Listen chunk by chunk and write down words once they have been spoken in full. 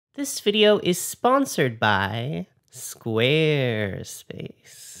This video is sponsored by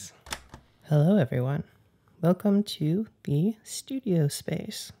Squarespace. Hello everyone. Welcome to the studio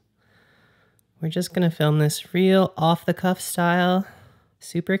space. We're just gonna film this real off-the-cuff style,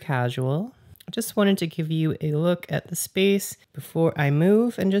 super casual. I just wanted to give you a look at the space before I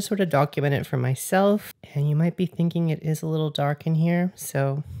move and just sort of document it for myself. And you might be thinking it is a little dark in here,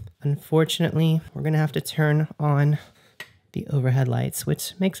 so unfortunately, we're gonna have to turn on the overhead lights,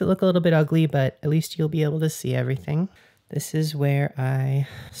 which makes it look a little bit ugly, but at least you'll be able to see everything. This is where I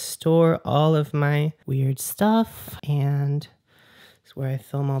store all of my weird stuff, and it's where I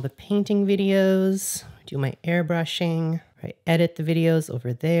film all the painting videos, do my airbrushing, I edit the videos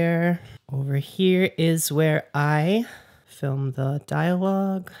over there. Over here is where I film the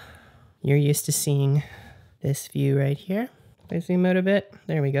dialogue. You're used to seeing this view right here. If I zoom out a bit,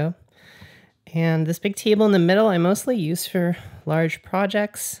 there we go. And this big table in the middle I mostly use for large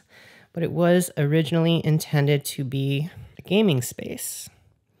projects, but it was originally intended to be a gaming space.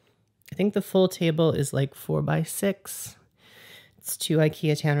 I think the full table is like 4x6. It's 2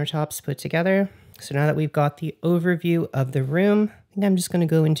 IKEA countertops put together. So now that we've got the overview of the room, I think I'm just going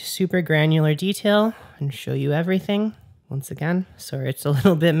to go into super granular detail and show you everything. Once again, sorry it's a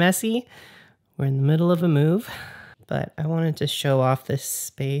little bit messy. We're in the middle of a move. But I wanted to show off this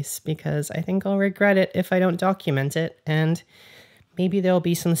space because I think I'll regret it if I don't document it. And maybe there'll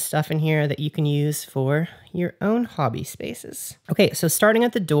be some stuff in here that you can use for your own hobby spaces. Okay, so starting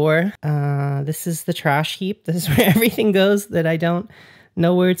at the door, this is the trash heap. This is where everything goes that I don't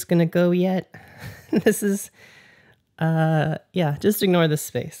know where it's gonna go yet. This is, yeah, just ignore this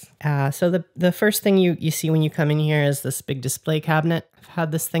space. So the first thing you see when you come in here is this big display cabinet. I've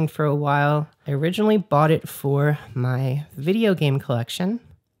had this thing for a while. I originally bought it for my video game collection,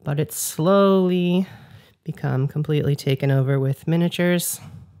 but it's slowly become completely taken over with miniatures.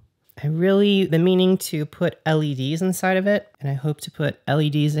 I really been meaning to put LEDs inside of it, and I hope to put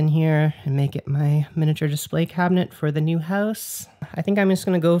LEDs in here and make it my miniature display cabinet for the new house. I think I'm just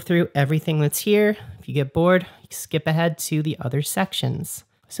gonna go through everything that's here. If you get bored, skip ahead to the other sections.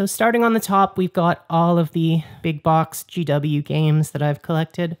 So starting on the top, we've got all of the big box GW games that I've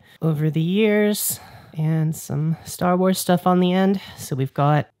collected over the years and some Star Wars stuff on the end. So we've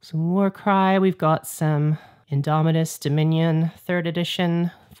got some Warcry, we've got some Indomitus Dominion 3rd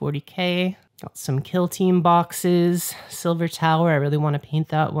edition, 40K, got some Kill Team boxes, Silver Tower, I really want to paint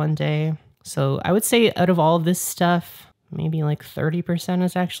that one day. So I would say out of all of this stuff, maybe like 30%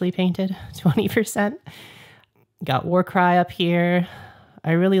 is actually painted, 20%. Got Warcry up here.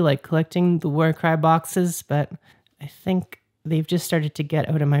 I really like collecting the Warcry boxes, but I think they've just started to get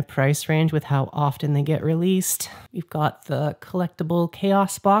out of my price range with how often they get released. We've got the collectible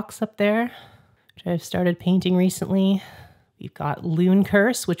Chaos box up there, which I've started painting recently. We've got Loon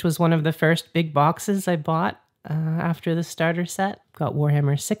Curse, which was one of the first big boxes I bought after the starter set. We've got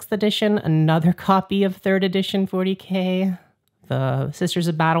Warhammer 6th edition, another copy of 3rd edition 40K, the Sisters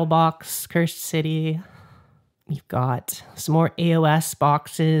of Battle box, Cursed City. We've got some more AOS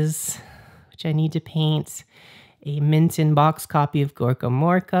boxes, which I need to paint. A mint in box copy of Gorka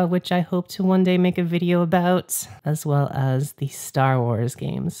Morka, which I hope to one day make a video about, as well as the Star Wars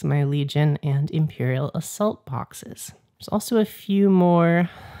games, my Legion and Imperial Assault boxes. There's also a few more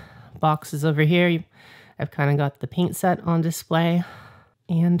boxes over here. I've kind of got the paint set on display.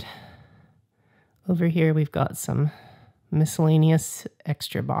 And over here we've got some miscellaneous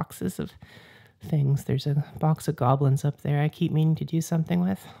extra boxes of things. There's a box of goblins up there I keep meaning to do something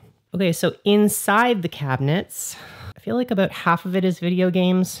with. Okay, so inside the cabinets, I feel like about half of it is video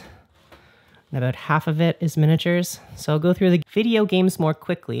games and about half of it is miniatures. So I'll go through the video games more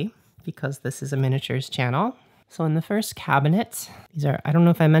quickly because this is a miniatures channel. So in the first cabinet, these are, I don't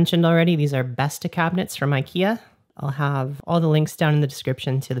know if I mentioned already, these are Besta cabinets from IKEA. I'll have all the links down in the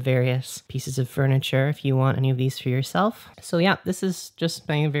description to the various pieces of furniture if you want any of these for yourself. So yeah, this is just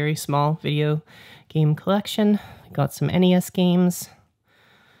my very small video game collection. Got some NES games,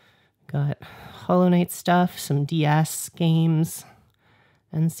 got Hollow Knight stuff, some DS games,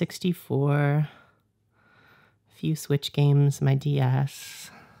 N64, a few Switch games, my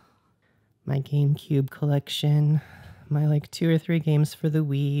DS, my GameCube collection, my like 2 or 3 games for the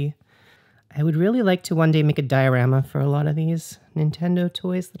Wii. I would really like to one day make a diorama for a lot of these Nintendo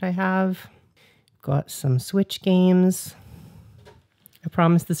toys that I have. Got some Switch games. I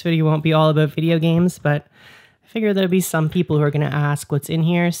promise this video won't be all about video games, but I figure there'll be some people who are going to ask what's in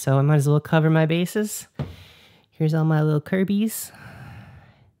here, so I might as well cover my bases. Here's all my little Kirby's.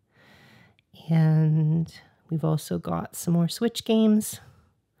 And we've also got some more Switch games.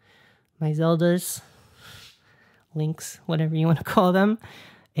 My Zeldas, Links, whatever you want to call them.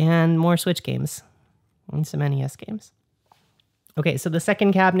 and more Switch games and some NES games. Okay, so the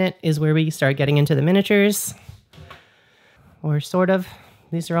second cabinet is where we start getting into the miniatures, or sort of.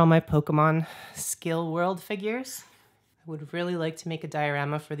 These are all my Pokemon Skill World figures. I would really like to make a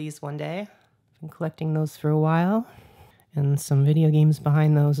diorama for these one day. I've been collecting those for a while, and some video games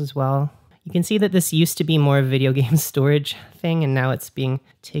behind those as well. You can see that this used to be more of a video game storage thing, and now it's being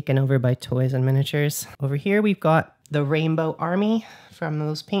taken over by toys and miniatures. Over here, we've got the Rainbow Army from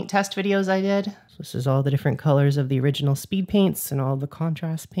those paint test videos I did. So this is all the different colors of the original speed paints and all the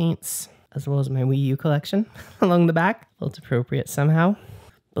contrast paints, as well as my Wii U collection along the back. Felt appropriate somehow.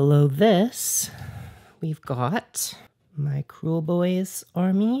 Below this, we've got my Cruel Boys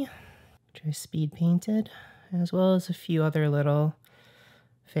Army, which I speed painted, as well as a few other little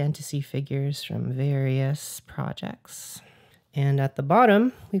fantasy figures from various projects. And at the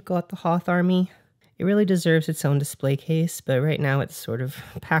bottom, we've got the Hoth Army. It really deserves its own display case, but right now it's sort of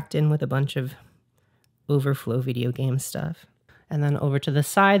packed in with a bunch of overflow video game stuff. And then over to the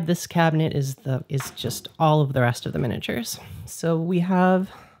side, this cabinet is just all of the rest of the miniatures. So we have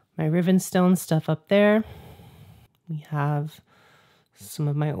my Rivenstone stuff up there. We have some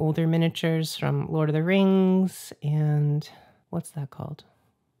of my older miniatures from Lord of the Rings and what's that called?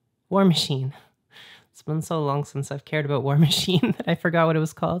 War Machine. It's been so long since I've cared about War Machine that I forgot what it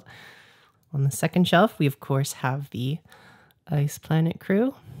was called. On the second shelf, we of course have the Ice Planet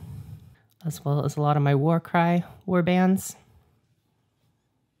crew, as well as a lot of my Warcry warbands.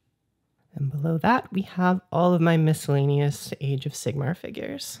 And below that, we have all of my miscellaneous Age of Sigmar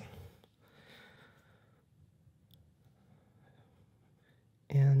figures.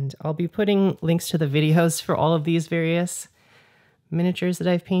 And I'll be putting links to the videos for all of these various miniatures that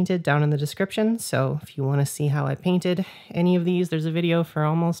I've painted down in the description. So if you want to see how I painted any of these, there's a video for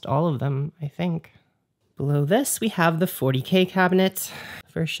almost all of them, I think. Below this, we have the 40K cabinet.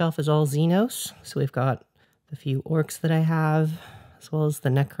 First shelf is all Xenos. So we've got the few orcs that I have, as well as the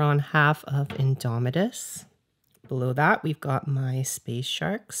Necron half of Indomitus. Below that, we've got my Space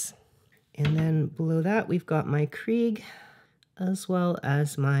Sharks. And then below that, we've got my Krieg, as well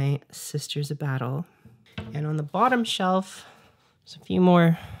as my Sisters of Battle. And on the bottom shelf, there's a few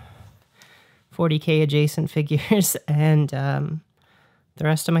more 40K adjacent figures and the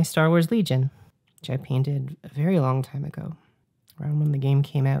rest of my Star Wars Legion, which I painted a very long time ago, around when the game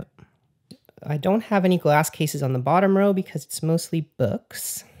came out. I don't have any glass cases on the bottom row because it's mostly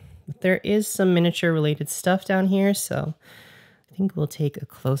books, but there is some miniature related stuff down here, so I think we'll take a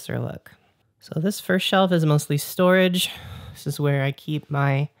closer look. So this first shelf is mostly storage. This is where I keep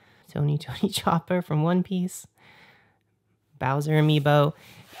my Tony Chopper from One Piece, Bowser amiibo,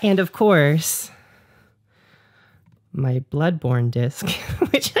 and of course, my Bloodborne disc,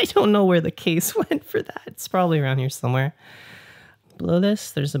 which I don't know where the case went for that. It's probably around here somewhere. Below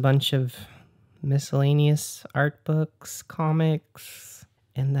this, there's a bunch of miscellaneous art books, comics,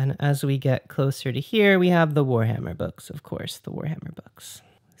 and then as we get closer to here, we have the Warhammer books, of course, the Warhammer books.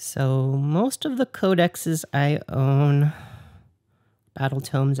 So most of the codexes I own, battle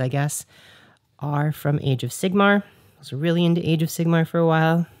tomes, I guess, are from Age of Sigmar. I was really into Age of Sigmar for a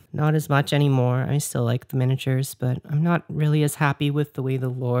while. Not as much anymore. I still like the miniatures, but I'm not really as happy with the way the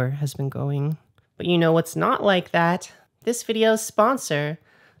lore has been going. But you know what's not like that? This video's sponsor,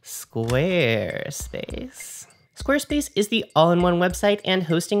 Squarespace. Squarespace is the all-in-one website and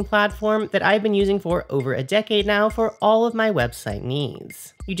hosting platform that I've been using for over a decade now for all of my website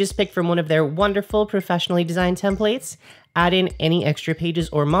needs. You just pick from one of their wonderful professionally designed templates, add in any extra pages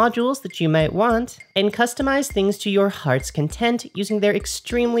or modules that you might want, and customize things to your heart's content using their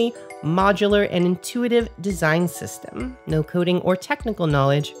extremely modular and intuitive design system. No coding or technical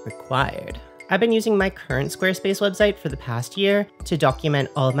knowledge required. I've been using my current Squarespace website for the past year to document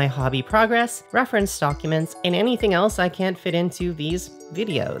all of my hobby progress, reference documents, and anything else I can't fit into these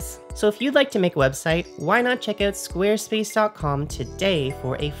videos. So if you'd like to make a website, why not check out squarespace.com today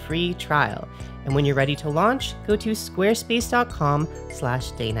for a free trial. And when you're ready to launch, go to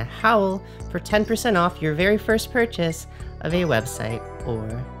squarespace.com/Dana Howl for 10% off your very first purchase of a website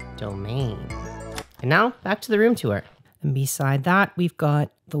or domain. And now back to the room tour. And beside that, we've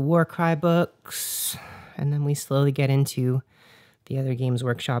got the Warcry books, and then we slowly get into the other Games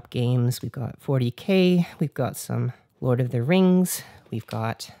Workshop games. We've got 40K, we've got some Lord of the Rings, we've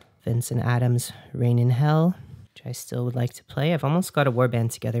got Vincent Adams' Reign in Hell, which I still would like to play. I've almost got a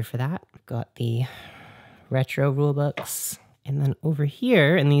warband together for that. We've got the retro rulebooks. And then over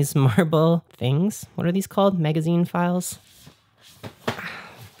here in these marble things, what are these called? Magazine files?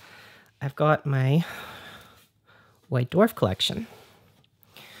 I've got my White Dwarf collection.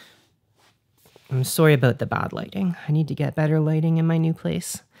 I'm sorry about the bad lighting. I need to get better lighting in my new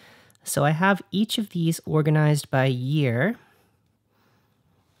place. So I have each of these organized by year.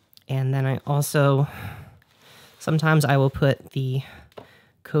 And then I also, sometimes I will put the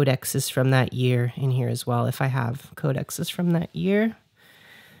codexes from that year in here as well, if I have codexes from that year.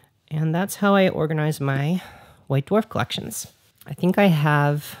 And that's how I organize my White Dwarf collections. I think I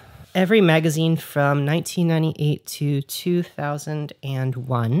have every magazine from 1998 to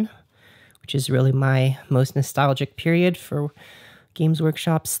 2001, which is really my most nostalgic period for Games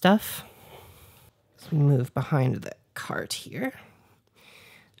Workshop stuff. So we move behind the cart here.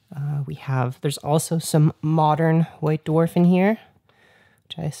 There's also some modern White Dwarf in here,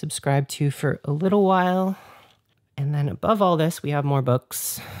 which I subscribed to for a little while. And then above all this, we have more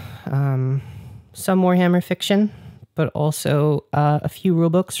books, some Warhammer fiction, but also a few rule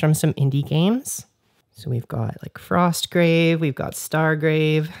books from some indie games. So we've got like Frostgrave, we've got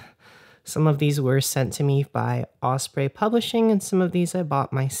Stargrave. Some of these were sent to me by Osprey Publishing, and some of these I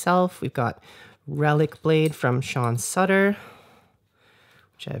bought myself. We've got Relic Blade from Sean Sutter,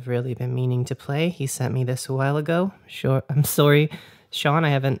 which I've really been meaning to play. He sent me this a while ago. Sure, I'm sorry, Sean, I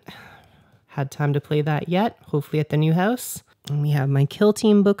haven't had time to play that yet. Hopefully at the new house. And we have my Kill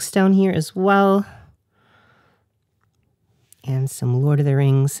Team books down here as well. And some Lord of the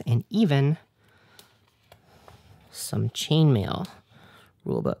Rings, and even some Chainmail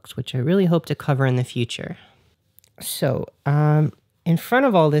rule books, which I really hope to cover in the future. So, in front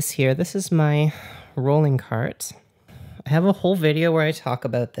of all this here, this is my rolling cart. I have a whole video where I talk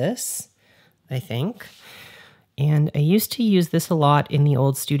about this, I think. And I used to use this a lot in the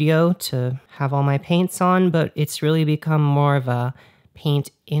old studio to have all my paints on, but it's really become more of a paint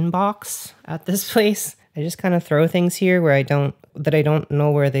inbox at this place. I just kind of throw things here where I don't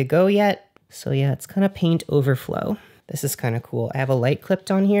know where they go yet. So yeah, it's kind of paint overflow. This is kind of cool. I have a light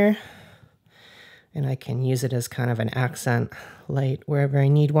clipped on here, and I can use it as kind of an accent light wherever I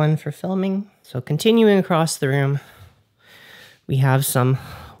need one for filming. So continuing across the room, we have some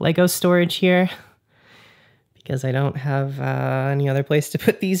Lego storage here because I don't have any other place to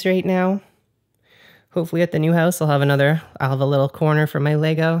put these right now. Hopefully at the new house, I'll have a little corner for my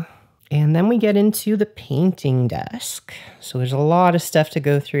Lego. And then we get into the painting desk. So there's a lot of stuff to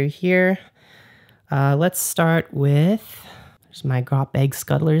go through here. Let's start with, there's my Grotbag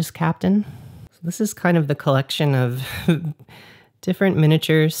Scuddler's Captain. So this is kind of the collection of different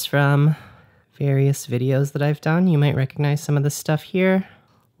miniatures from various videos that I've done. You might recognize some of the stuff here.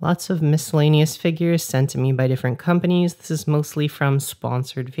 Lots of miscellaneous figures sent to me by different companies. This is mostly from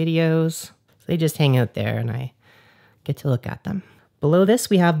sponsored videos. So they just hang out there and I get to look at them. Below this,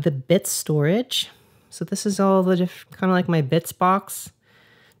 we have the bits storage. So this is all the kind of like my bits box.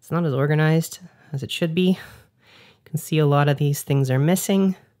 It's not as organized as it should be. You can see a lot of these things are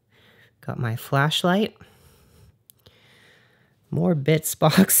missing. Got my flashlight. More bits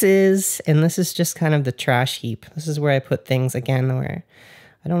boxes. And this is just kind of the trash heap. This is where I put things again where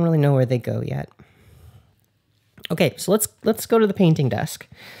I don't really know where they go yet. Okay, so let's go to the painting desk.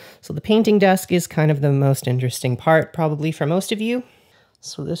 So the painting desk is kind of the most interesting part probably for most of you.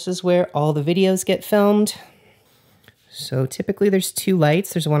 So this is where all the videos get filmed. So typically there's two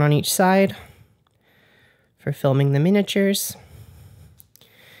lights. There's one on each side for filming the miniatures.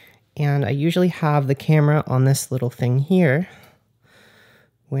 And I usually have the camera on this little thing here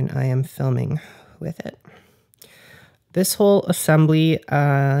when I am filming with it. This whole assembly,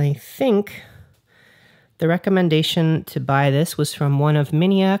 I think the recommendation to buy this was from one of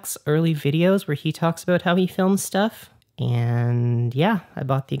Miniac's early videos where he talks about how he films stuff. And yeah, I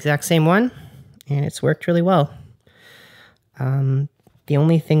bought the exact same one and it's worked really well. The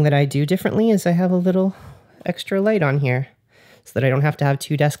only thing that I do differently is I have a little extra light on here so that I don't have to have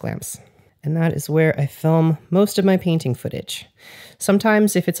two desk lamps. And that is where I film most of my painting footage.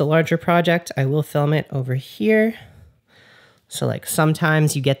 Sometimes if it's a larger project, I will film it over here. So like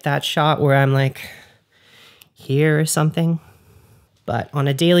sometimes you get that shot where I'm like here or something. But on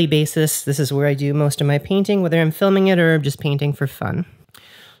a daily basis, this is where I do most of my painting, whether I'm filming it or just painting for fun.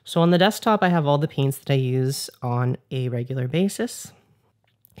 So on the desktop, I have all the paints that I use on a regular basis.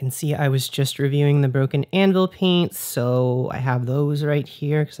 You can see I was just reviewing the Broken Anvil paints, so I have those right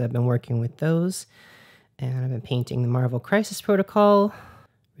here because I've been working with those. And I've been painting the Marvel Crisis Protocol.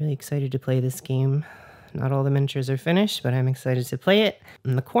 Really excited to play this game. Not all the miniatures are finished, but I'm excited to play it.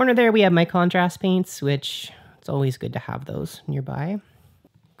 In the corner there, we have my contrast paints, which it's always good to have those nearby.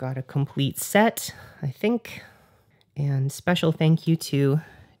 Got a complete set, I think. And special thank you to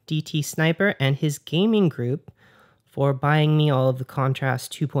DT Sniper and his gaming group for buying me all of the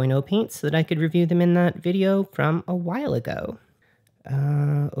Contrast 2.0 paints so that I could review them in that video from a while ago.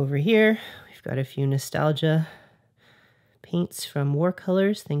 Over here, we've We've got a few nostalgia paints from War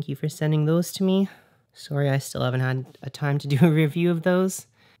Colors. Thank you for sending those to me. Sorry, I still haven't had a time to do a review of those.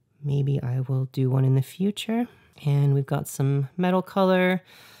 Maybe I will do one in the future. And we've got some metal color,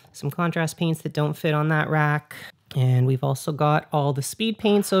 some contrast paints that don't fit on that rack. And we've also got all the speed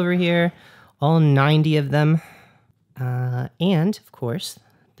paints over here, all 90 of them. And of course,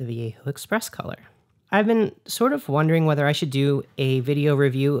 the Viejo Express color. I've been sort of wondering whether I should do a video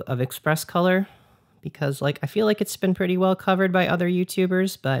review of Express color because I feel like it's been pretty well covered by other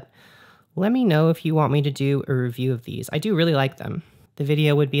YouTubers, but let me know if you want me to do a review of these. I do really like them. The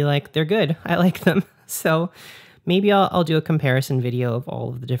video would be like, they're good, I like them. So maybe I'll do a comparison video of all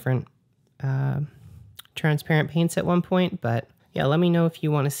of the different transparent paints at one point, but yeah, let me know if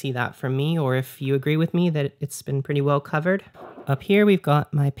you want to see that from me or if you agree with me that it's been pretty well covered. Up here, we've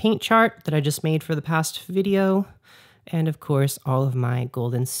got my paint chart that I just made for the past video. And of course, all of my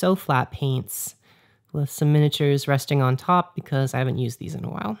golden So Flat paints with some miniatures resting on top because I haven't used these in a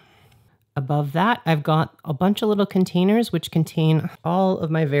while. Above that, I've got a bunch of little containers which contain all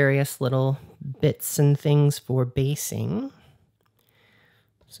of my various little bits and things for basing.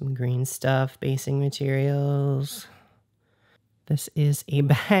 Some green stuff, basing materials. This is a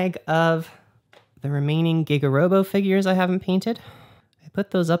bag of the remaining Gigarobo figures I haven't painted. I put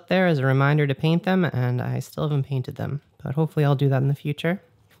those up there as a reminder to paint them, and I still haven't painted them, but hopefully I'll do that in the future.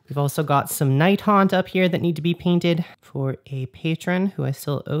 We've also got some Night Haunt up here that need to be painted for a patron who I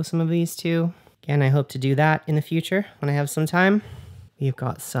still owe some of these to. Again, I hope to do that in the future when I have some time. We've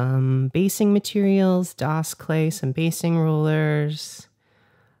got some basing materials, DOS clay, some basing rollers,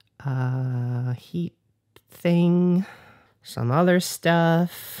 heat thing, some other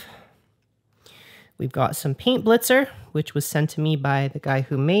stuff. We've got some paint blitzer, which was sent to me by the guy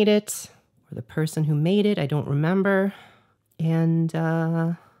who made it, or the person who made it, I don't remember. And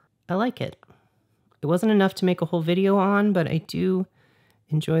I like it. It wasn't enough to make a whole video on, but I do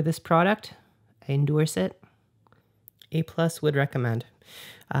enjoy this product. I endorse it. A+ would recommend.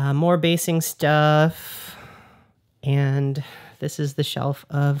 More basing stuff. And this is the shelf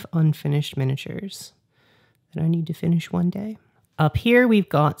of unfinished miniatures that I need to finish one day. Up here, we've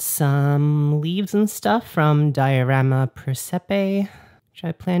got some leaves and stuff from Diorama Presepe, which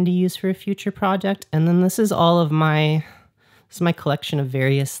I plan to use for a future project. And then this is all of my, this is my collection of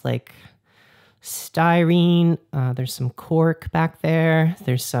various styrene. There's some cork back there.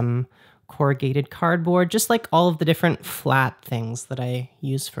 There's some corrugated cardboard, just all of the different flat things that I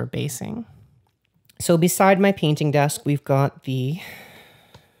use for basing. So beside my painting desk, we've got the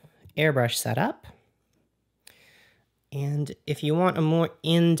airbrush setup. And if you want a more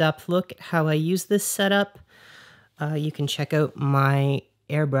in-depth look at how I use this setup, you can check out my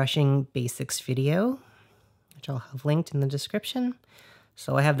airbrushing basics video, which I'll have linked in the description.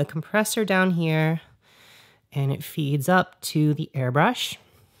 So I have the compressor down here, and it feeds up to the airbrush.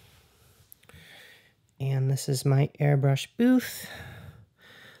 And this is my airbrush booth.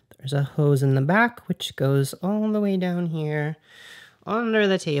 There's a hose in the back, which goes all the way down here under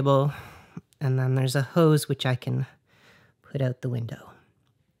the table. And then there's a hose which I can put out the window.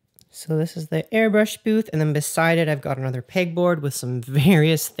 So this is the airbrush booth, and then beside it I've got another pegboard with some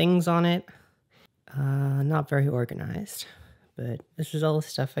various things on it. Not very organized, but this is all the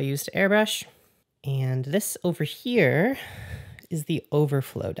stuff I use to airbrush. And this over here is the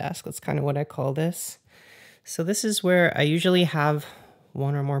overflow desk. That's kind of what I call this. So this is where I usually have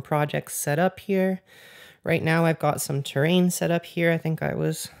one or more projects set up here. Right now I've got some terrain set up here. I think I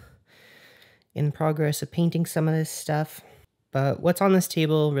was in progress of painting some of this stuff. But what's on this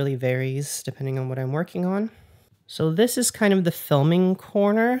table really varies depending on what I'm working on. So this is kind of the filming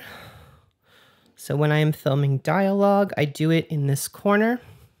corner. So when I am filming dialogue, I do it in this corner.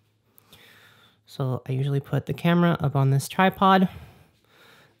 So I usually put the camera up on this tripod,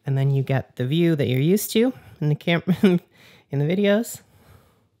 and then you get the view that you're used to in the in the videos.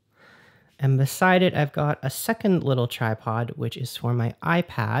 And beside it, I've got a second little tripod, which is for my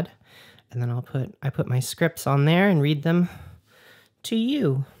iPad. And then I put my scripts on there and read them to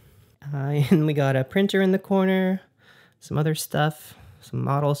you. And we got a printer in the corner, some other stuff, some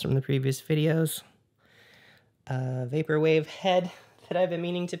models from the previous videos, a vaporwave head that I've been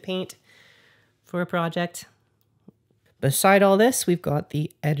meaning to paint for a project. Beside all this, we've got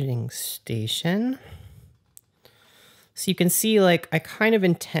the editing station. So you can see, I kind of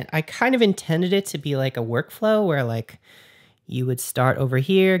intended it to be like a workflow where you would start over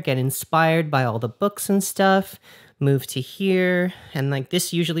here, get inspired by all the books and stuff, move to here, and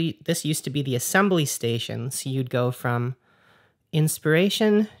this used to be the assembly station. So you'd go from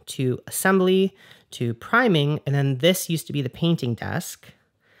inspiration to assembly to priming, and then this used to be the painting desk.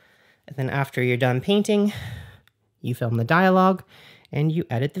 And then after you're done painting, you film the dialogue and you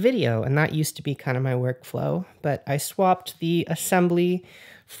edit the video. And that used to be kind of my workflow, but I swapped the assembly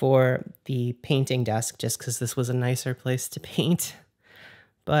for the painting desk just because this was a nicer place to paint.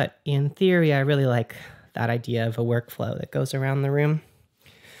 But in theory, I really like that idea of a workflow that goes around the room.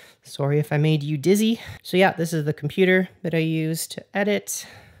 Sorry if I made you dizzy. So yeah, this is the computer that I use to edit.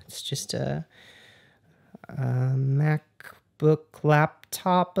 It's just a MacBook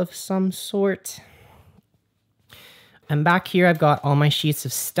laptop of some sort. And back here, I've got all my sheets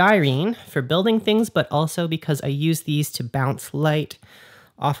of styrene for building things, but also because I use these to bounce light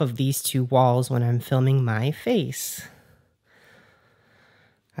off of these two walls when I'm filming my face.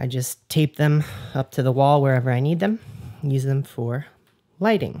 I just tape them up to the wall wherever I need them, use them for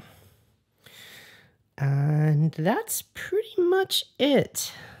lighting. And that's pretty much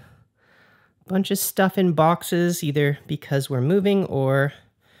it. Bunch of stuff in boxes, either because we're moving or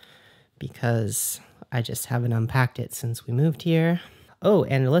because I just haven't unpacked it since we moved here. Oh,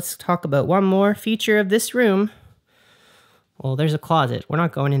 and let's talk about one more feature of this room. Well, there's a closet. We're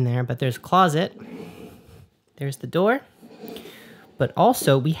not going in there, but there's a closet. There's the door. But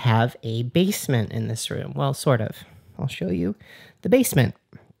also we have a basement in this room. Well, sort of. I'll show you the basement.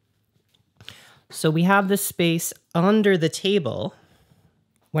 So we have this space under the table.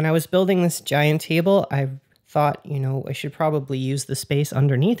 When I was building this giant table, I thought, you know, I should probably use the space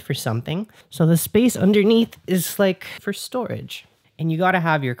underneath for something. So the space underneath is like for storage. And you got to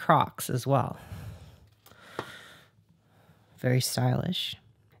have your Crocs as well. Very stylish.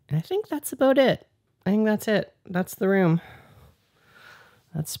 And I think that's about it. I think that's it. That's the room.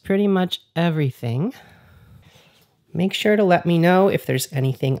 That's pretty much everything. Make sure to let me know if there's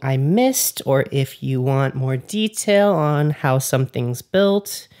anything I missed or if you want more detail on how something's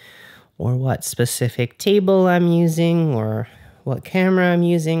built or what specific table I'm using or what camera I'm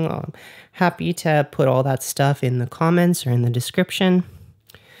using. I'm happy to put all that stuff in the comments or in the description.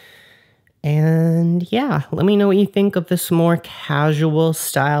 And yeah, let me know what you think of this more casual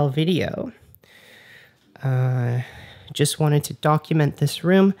style video. Just wanted to document this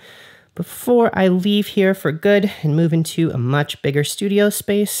room before I leave here for good and move into a much bigger studio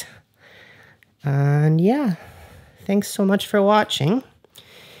space. And yeah, thanks so much for watching.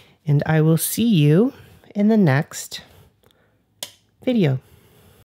 And I will see you in the next video.